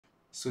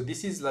So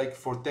this is like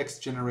for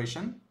text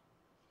generation.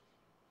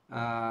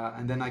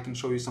 And then I can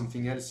show you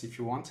something else if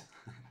you want.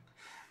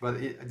 But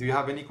do you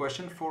have any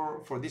question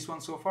for this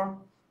one so far?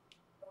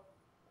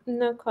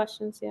 No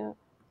questions yet.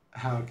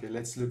 Okay,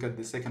 let's look at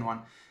the second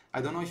one. I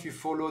don't know if you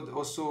followed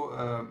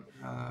also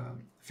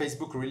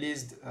Facebook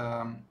released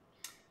Llama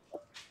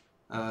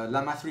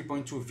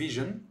 3.2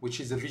 vision, which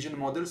is a vision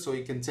model, so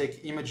you can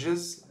take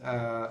images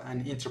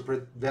and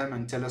interpret them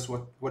and tell us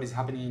what is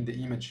happening in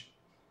the image.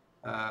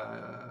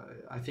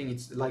 I think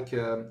it's like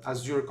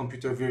Azure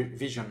computer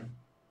vision.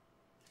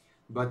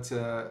 But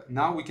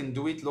now we can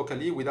do it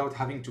locally without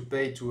having to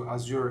pay to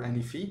Azure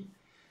any fee.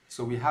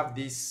 So we have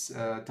this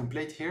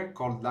template here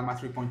called Llama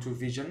 3.2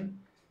 Vision,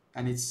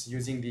 and it's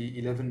using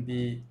the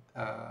 11B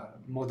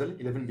model,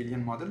 11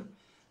 billion model.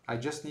 I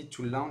just need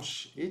to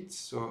launch it.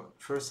 So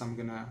first I'm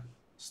gonna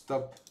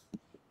stop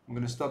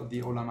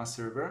the Llama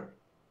server,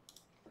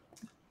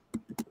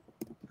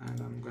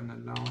 and I'm gonna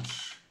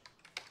launch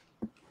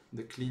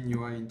the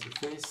clean-ui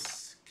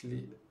interface.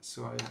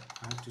 So I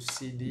have to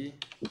cd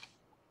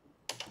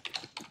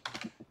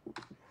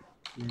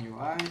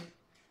clean-ui.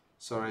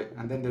 Sorry,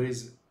 and then there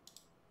is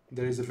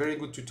a very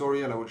good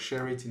tutorial. I will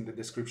share it in the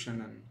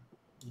description and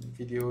in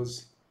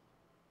videos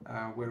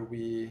where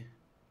we.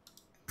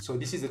 So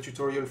this is a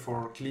tutorial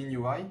for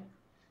clean-ui.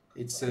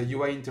 It's a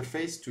UI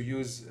interface to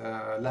use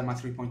Llama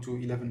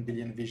 3.2 11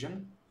 billion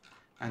vision.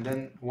 And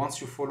then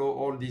once you follow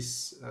all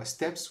these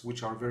steps,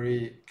 which are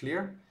very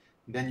clear,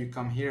 then you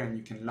come here and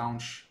you can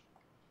launch,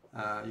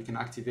 you can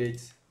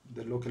activate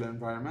the local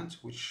environment,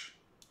 which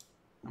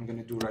I'm going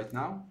to do right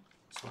now.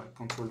 So I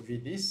Control V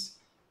this,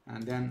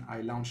 and then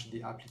I launch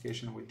the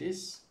application with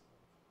this.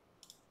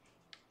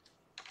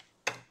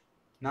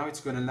 Now it's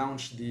going to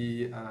launch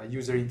the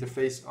user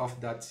interface of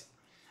that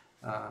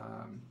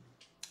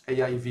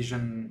AI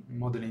vision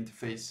model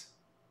interface.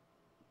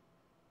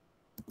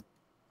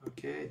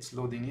 Okay, it's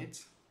loading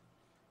it.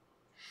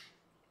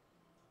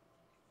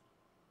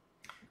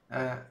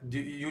 Do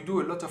you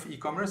do a lot of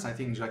e-commerce, I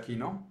think, Jackie,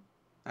 no?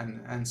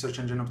 And search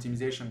engine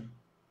optimization?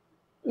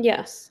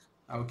 Yes.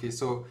 Okay,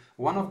 so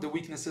one of the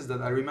weaknesses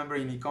that I remember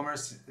in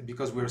e-commerce,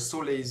 because we're so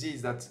lazy,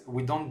 is that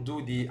we don't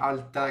do the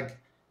alt tag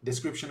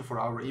description for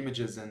our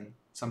images, and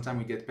sometimes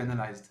we get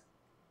penalized.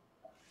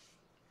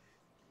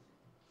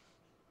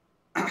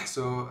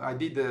 So I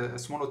did a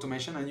small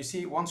automation, and you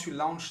see, once you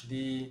launch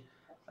the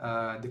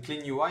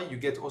clean-ui, you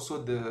get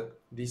also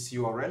this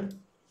URL,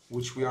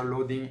 which we are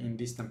loading in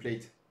this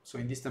template. So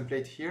in this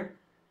template here,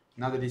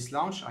 now that it's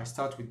launched, I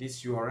start with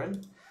this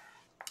URL,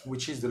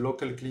 which is the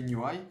local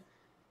clean-ui.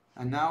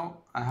 And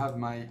now I have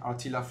my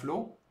RTILA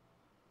flow,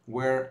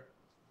 where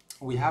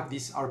we have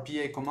this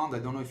RPA command. I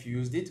don't know if you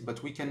used it,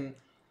 but we can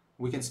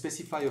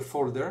specify a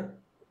folder,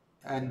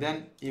 and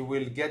then it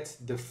will get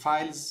the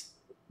file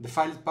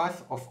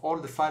path of all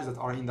the files that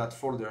are in that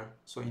folder.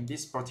 So in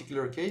this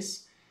particular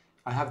case,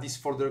 I have this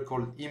folder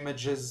called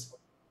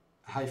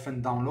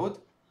images-download,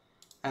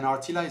 and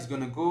RTILA is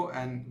going to go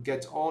and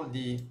get all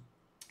the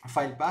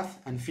file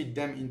path and feed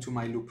them into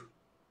my loop.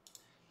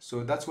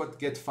 So that's what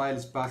get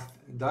files path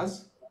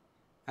does.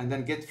 And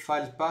then get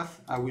file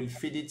path, I will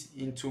feed it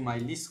into my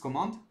list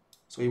command.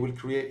 So it will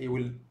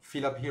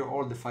fill up here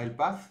all the file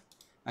path.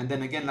 And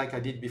then again, like I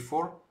did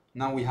before,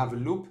 now we have a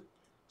loop.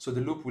 So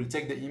the loop will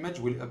take the image,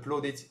 will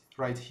upload it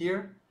right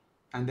here,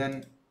 and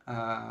then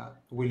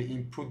we'll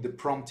input the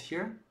prompt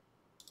here,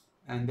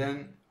 and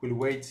then we'll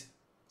wait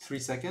 3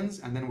 seconds,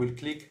 and then we'll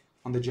click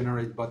on the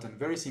generate button.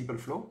 Very simple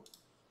flow.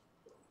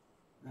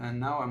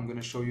 And now I'm going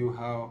to show you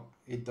how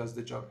it does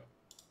the job.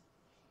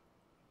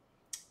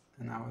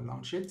 And now I'll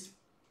launch it.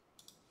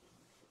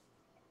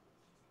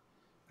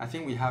 I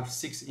think we have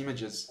 6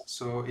 images.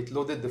 So it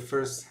loaded the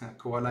first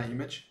koala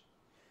image.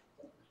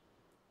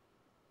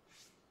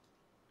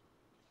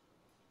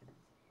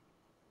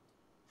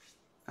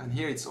 And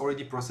here it's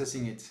already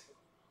processing it.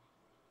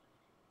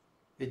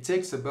 It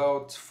takes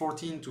about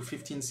 14 to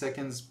 15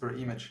 seconds per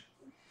image.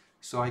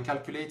 So I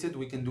calculated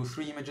we can do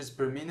 3 images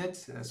per minute.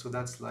 So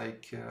that's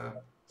like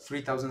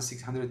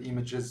 3,600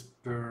 images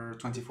per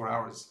 24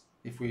 hours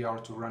if we are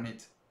to run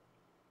it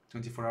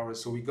 24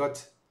 hours. So we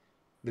got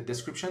the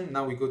description.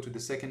 Now we go to the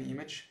second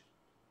image.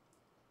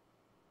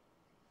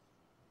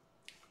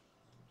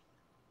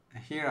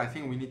 Here I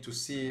think we need to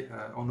see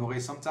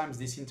Honoré. Sometimes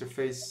this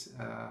interface,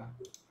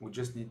 we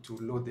just need to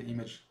load the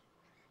image.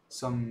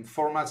 Some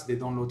formats, they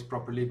don't load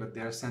properly, but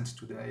they are sent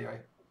to the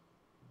AI.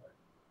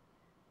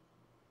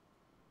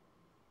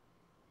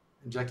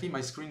 Jackie,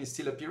 my screen is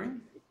still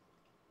appearing?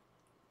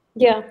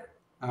 Yeah.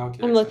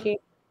 Okay, I'm looking.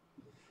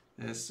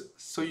 Yes.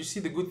 So you see,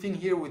 the good thing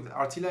here with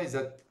RTILA is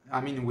that,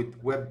 I mean,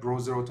 with web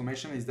browser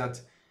automation, is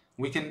that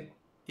we can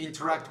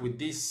interact with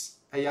this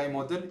AI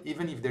model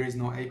even if there is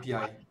no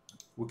API.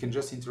 We can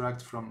just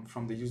interact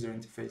from the user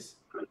interface.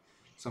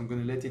 So I'm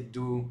going to let it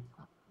do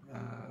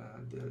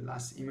the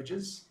last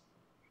images.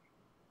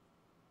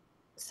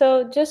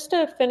 So just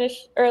to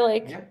finish, or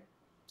like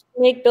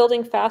make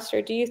building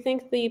faster, do you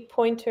think the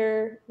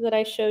pointer that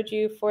I showed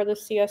you for the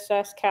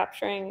CSS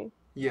capturing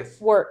Yes.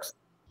 works?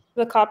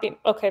 The copy.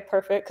 Okay,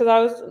 perfect. Because I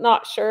was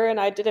not sure and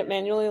I did it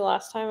manually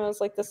last time. I was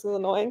like, this is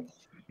annoying.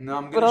 No,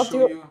 I'm But gonna I'll show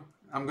do it. you.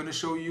 I'm gonna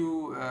show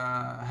you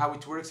how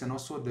it works and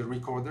also the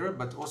recorder,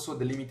 but also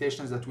the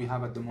limitations that we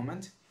have at the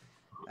moment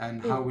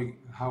and how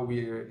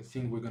we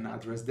think we're gonna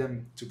address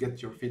them to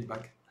get your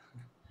feedback.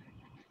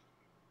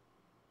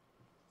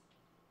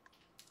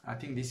 I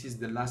think this is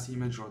the last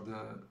image or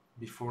the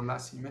before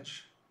last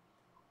image.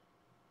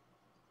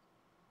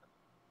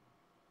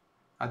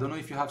 I don't know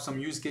if you have some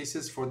use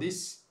cases for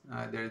this.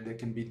 There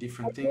can be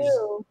different things.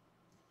 Do.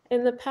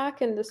 In the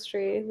pack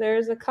industry,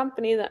 there's a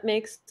company that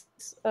makes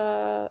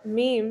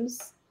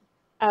memes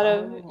out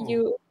of Oh,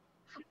 you.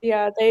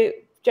 Yeah,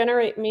 they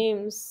generate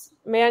memes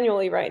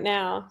manually right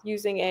now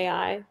using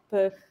AI,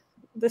 but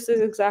this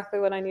is exactly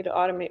what I need to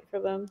automate for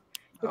them,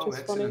 which oh, is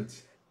funny.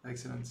 excellent,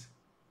 excellent.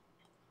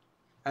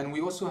 And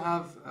we also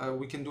have,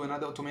 we can do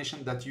another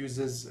automation that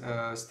uses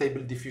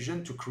stable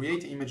diffusion to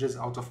create images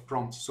out of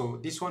prompts. So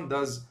this one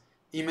does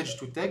image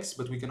to text,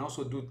 but we can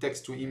also do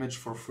text to image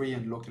for free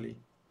and locally.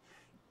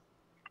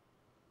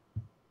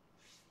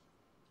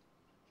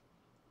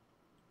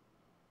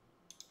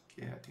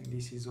 Okay, I think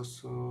this is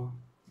also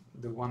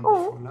the one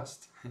before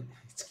last.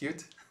 It's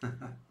cute.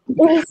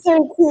 It's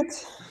so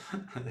cute.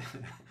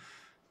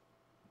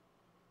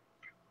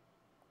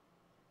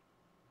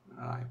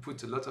 I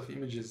put a lot of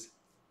images.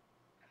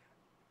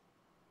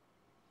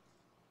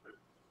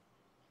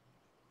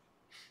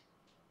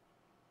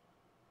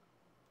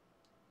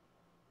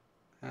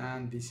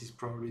 And this is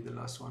probably the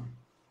last one.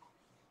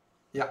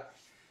 Yeah.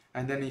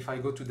 And then if I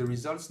go to the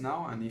results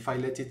now, and if I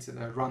let it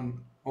run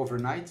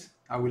overnight,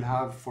 I will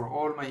have for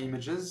all my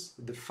images,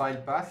 the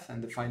file path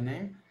and the file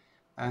name,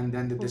 and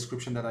then the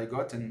description that I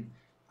got. And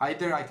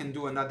either I can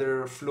do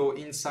another flow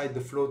inside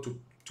the flow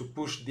to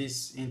push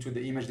this into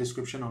the image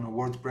description on a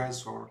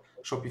WordPress or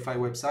Shopify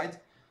website,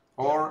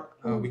 or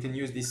we can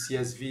use this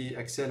CSV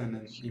Excel and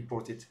then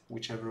import it,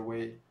 whichever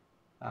way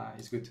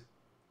is good.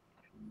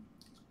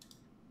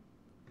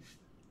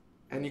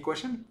 Any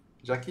question,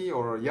 Jackie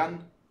or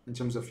Jan, in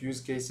terms of use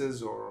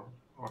cases or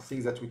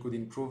things that we could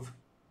improve?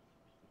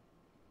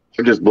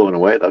 I'm just blown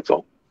away, that's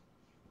all.